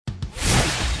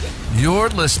You're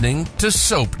listening to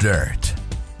Soap Dirt,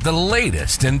 the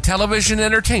latest in television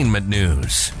entertainment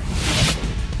news.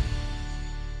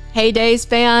 Hey Days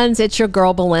fans, it's your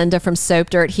girl Belinda from Soap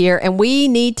Dirt here, and we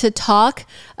need to talk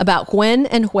about when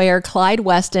and where Clyde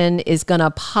Weston is going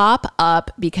to pop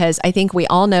up, because I think we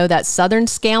all know that Southern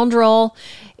scoundrel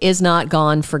is not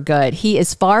gone for good. He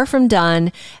is far from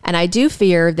done, and I do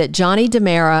fear that Johnny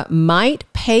DiMera might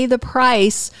pay the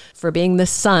price for being the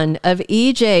son of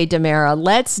E.J. DiMera.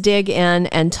 Let's dig in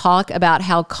and talk about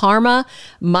how karma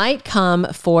might come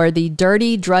for the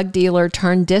dirty drug dealer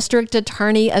turned district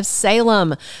attorney of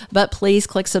Salem. But please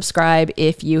click subscribe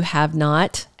if you have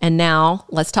not. And now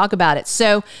let's talk about it.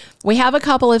 So we have a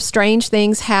couple of strange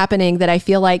things happening that I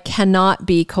feel like cannot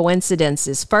be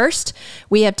coincidences. First,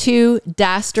 we have two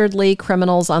dastardly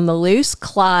criminals on the loose,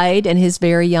 Clyde and his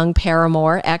very young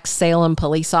paramour, ex-Salem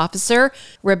police officer,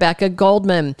 Rebecca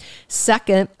Goldman.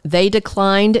 Second, they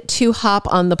declined to hop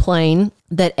on the plane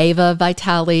that Ava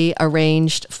Vitali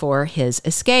arranged for his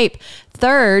escape.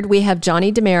 Third, we have Johnny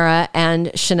DiMera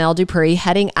and Chanel Dupree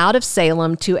heading out of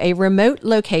Salem to a remote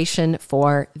location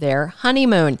for their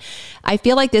honeymoon. I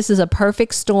feel like this is a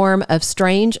perfect storm of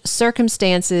strange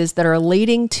circumstances that are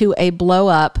leading to a blow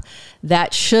up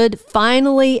that should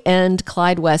finally end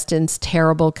Clyde Weston's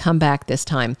terrible comeback this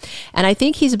time. And I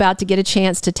think he's about to get a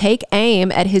chance to take aim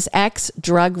at his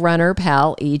ex-drug runner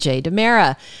pal, E.J.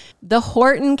 DiMera. The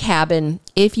Horton cabin,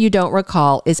 if you don't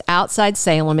recall, is outside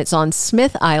Salem. It's on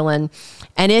Smith Island,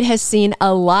 and it has seen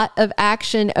a lot of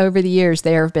action over the years.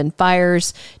 There have been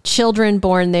fires, children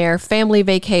born there, family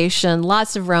vacation,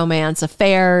 lots of romance,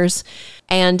 affairs.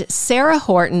 And Sarah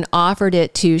Horton offered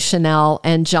it to Chanel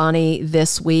and Johnny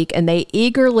this week, and they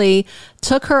eagerly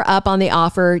took her up on the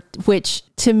offer, which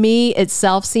to me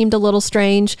itself seemed a little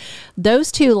strange.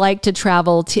 Those two like to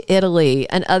travel to Italy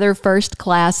and other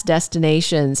first-class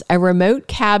destinations. A remote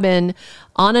cabin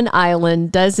on an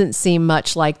island doesn't seem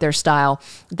much like their style.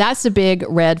 That's a big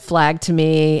red flag to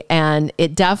me, and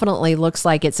it definitely looks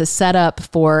like it's a setup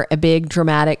for a big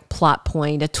dramatic plot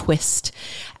point, a twist.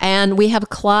 And we have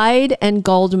Clyde and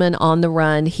Goldman on the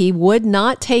run. He would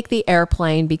not take the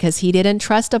airplane because he didn't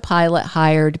trust a pilot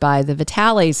hired by the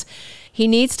Vitalis. He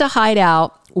needs to hide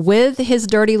out with his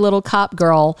dirty little cop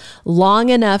girl long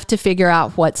enough to figure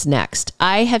out what's next.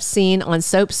 I have seen on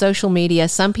Soap social media,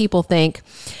 some people think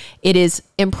it is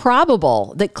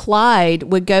improbable that Clyde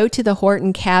would go to the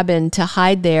Horton cabin to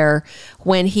hide there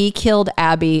when he killed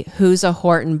Abby, who's a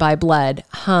Horton by blood.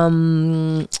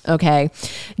 Okay.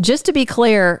 Just to be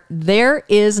clear, there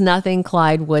is nothing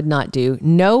Clyde would not do.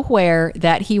 Nowhere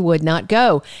that he would not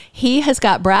go. He has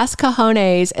got brass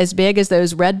cojones as big as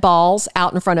those red balls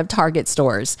out in front of Target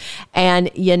stores. And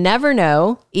you never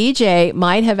know, EJ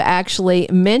might have actually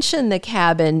mentioned the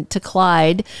cabin to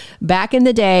Clyde back in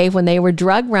the day when they were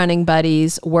drug running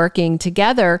buddies working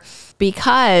together,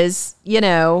 because, you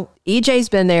know, EJ's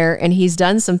been there and he's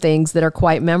done some things that are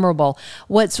quite memorable.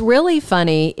 What's really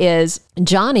funny is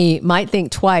Johnny might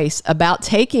think twice about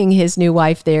taking his new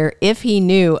wife there if he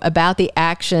knew about the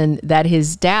action that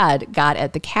his dad got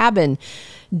at the cabin.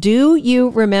 Do you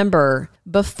remember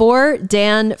before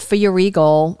Dan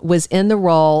Feuerriegel was in the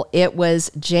role, it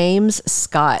was James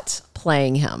Scott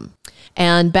playing him.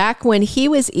 And back when he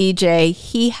was EJ,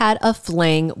 he had a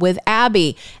fling with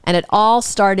Abby, and it all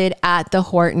started at the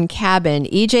Horton cabin.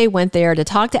 EJ went there to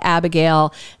talk to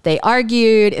Abigail. They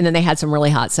argued, and then they had some really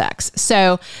hot sex.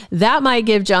 So that might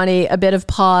give Johnny a bit of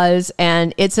pause,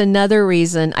 and it's another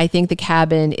reason I think the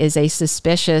cabin is a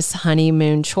suspicious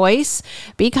honeymoon choice,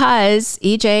 because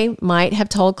EJ might have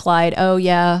told Clyde, oh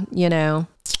yeah, you know,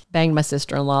 banged my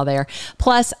sister-in-law there.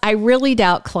 Plus, I really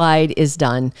doubt Clyde is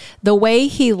done. The way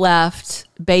he left,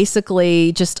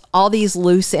 basically just all these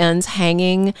loose ends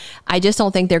hanging, I just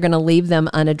don't think they're going to leave them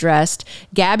unaddressed.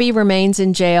 Gabby remains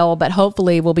in jail, but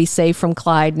hopefully will be safe from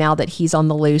Clyde now that he's on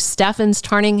the loose. Stefan's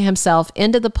turning himself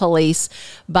into the police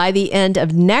by the end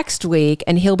of next week,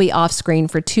 and he'll be off screen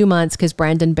for 2 months because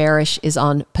Brandon Barish is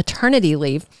on paternity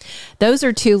leave. Those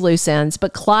are two loose ends,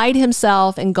 but Clyde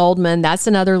himself and Goldman, that's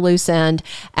another loose end,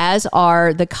 as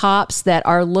are the cops that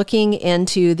are looking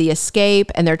into the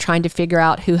escape, and they're trying to figure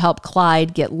out who helped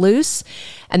Clyde get loose.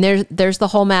 And there's the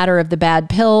whole matter of the bad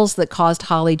pills that caused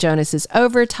Holly Jonas's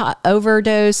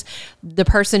overdose. The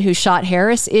person who shot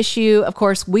Harris issue. Of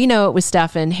course, we know it was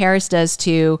Stefan. Harris does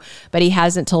too, but he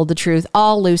hasn't told the truth.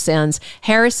 All loose ends.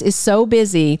 Harris is so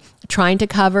busy trying to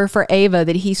cover for Ava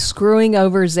that he's screwing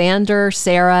over Xander,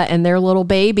 Sarah, and their little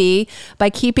baby by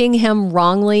keeping him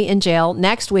wrongly in jail.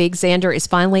 Next week, Xander is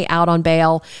finally out on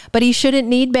bail, but he shouldn't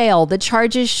need bail. The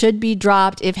charges should be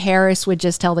dropped if Harris would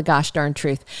just tell the gosh darn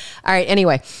truth. All right,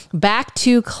 anyway, back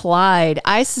to Clyde.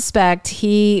 I suspect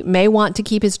he may want to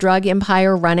keep his drug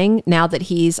empire running now that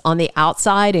he's on the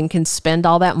outside and can spend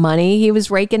all that money he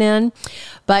was raking in.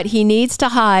 But he needs to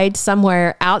hide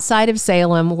somewhere outside of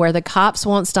Salem where the cops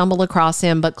won't stumble across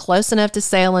him, but close enough to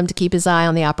Salem to keep his eye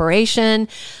on the operation.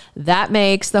 That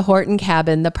makes the Horton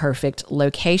cabin the perfect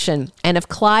location. And if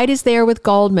Clyde is there with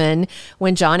Goldman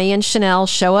when Johnny and Chanel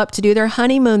show up to do their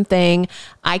honeymoon thing,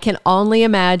 I can only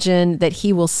imagine that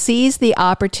he will seize the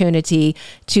opportunity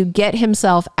to get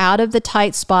himself out of the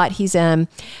tight spot he's in.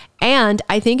 And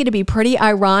I think it'd be pretty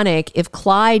ironic if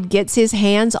Clyde gets his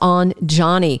hands on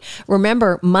Johnny.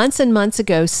 Remember, months and months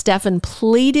ago, Stefan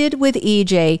pleaded with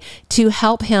EJ to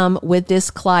help him with this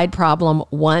Clyde problem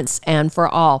once and for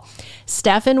all.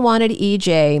 Stefan wanted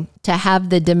EJ to have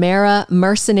the DiMera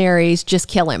mercenaries just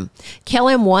kill him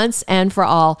once and for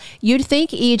all. You'd think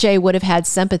EJ would have had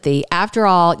sympathy. After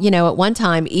all, at one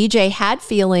time, EJ had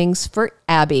feelings for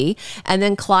Abby, and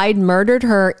then Clyde murdered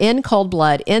her in cold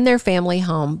blood in their family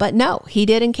home. But no, he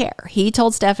didn't care. He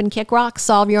told Stefan, kick rocks,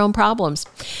 solve your own problems.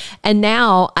 And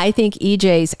now I think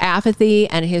EJ's apathy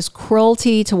and his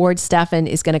cruelty towards Stefan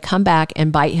is going to come back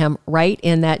and bite him right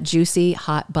in that juicy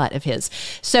hot butt of his.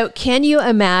 So can you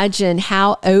imagine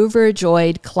how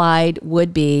overjoyed Clyde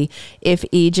would be if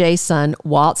EJ's son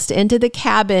waltzed into the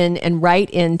cabin and right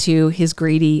into his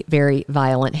greedy, very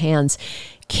violent hands?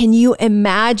 Can you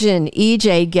imagine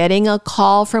EJ getting a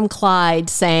call from Clyde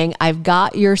saying, I've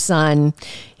got your son,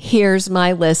 here's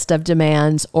my list of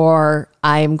demands, or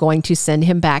I am going to send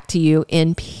him back to you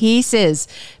in pieces,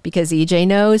 because EJ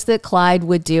knows that Clyde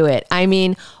would do it. I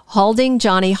mean, holding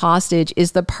Johnny hostage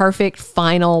is the perfect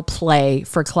final play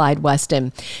for Clyde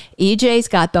Weston. EJ's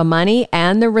got the money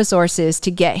and the resources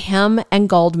to get him and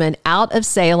Goldman out of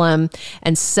Salem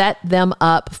and set them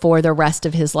up for the rest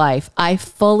of his life. I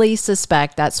fully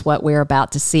suspect that's what we're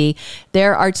about to see.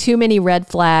 There are too many red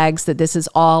flags that this is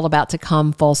all about to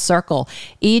come full circle.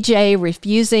 EJ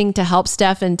refusing to help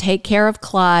Stefan take care of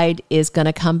Clyde is going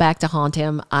to come back to haunt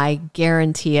him. I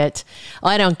guarantee it.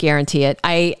 Well, I don't guarantee it.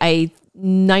 I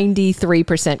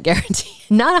 93% guarantee,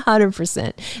 not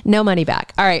 100%. No money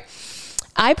back. All right.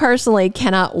 I personally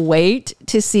cannot wait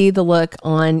to see the look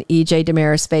on EJ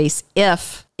DiMera's face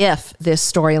if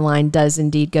this storyline does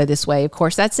indeed go this way. Of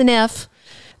course, that's an if.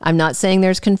 I'm not saying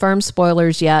there's confirmed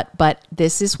spoilers yet, but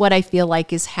this is what I feel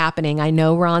like is happening. I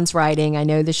know Ron's writing. I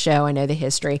know the show. I know the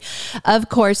history. Of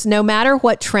course, no matter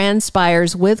what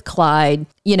transpires with Clyde,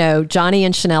 Johnny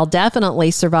and Chanel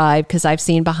definitely survive because I've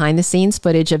seen behind the scenes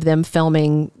footage of them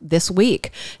filming this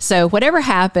week. So whatever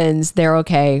happens, they're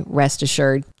okay. Rest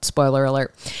assured. Spoiler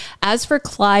alert. As for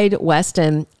Clyde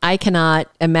Weston, I cannot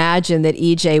imagine that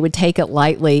EJ would take it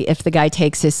lightly if the guy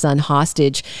takes his son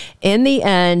hostage. In the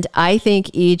end, I think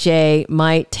EJ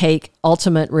might take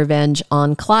ultimate revenge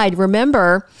on Clyde.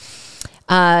 Remember,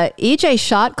 EJ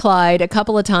shot Clyde a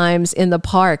couple of times in the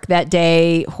park that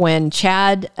day when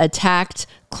Chad attacked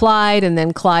Clyde, and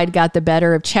then Clyde got the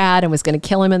better of Chad and was going to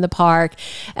kill him in the park.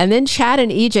 And then Chad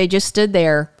and EJ just stood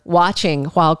there watching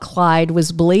while Clyde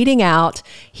was bleeding out.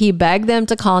 He begged them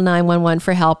to call 911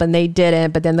 for help, and they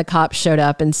didn't, but then the cops showed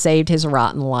up and saved his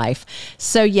rotten life.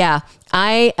 So yeah,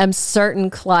 I am certain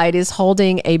Clyde is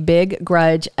holding a big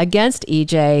grudge against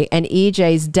EJ, and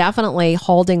EJ's definitely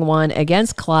holding one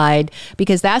against Clyde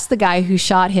because that's the guy who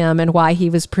shot him and why he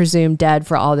was presumed dead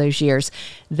for all those years.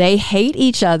 They hate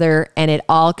each other, and it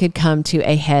all could come to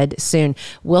a head soon.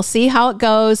 We'll see how it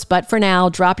goes, but for now,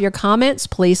 drop your comments,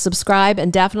 please subscribe,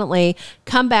 and definitely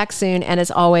come back soon. And as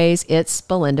always, it's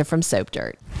Belinda from Soap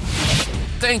Dirt.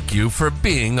 Thank you for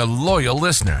being a loyal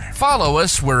listener. Follow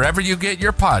us wherever you get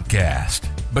your podcast,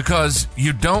 because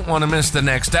you don't want to miss the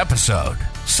next episode.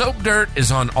 Soap Dirt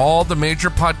is on all the major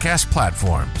podcast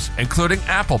platforms, including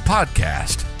Apple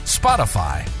Podcast,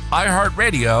 Spotify,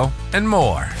 iHeartRadio, and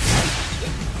more.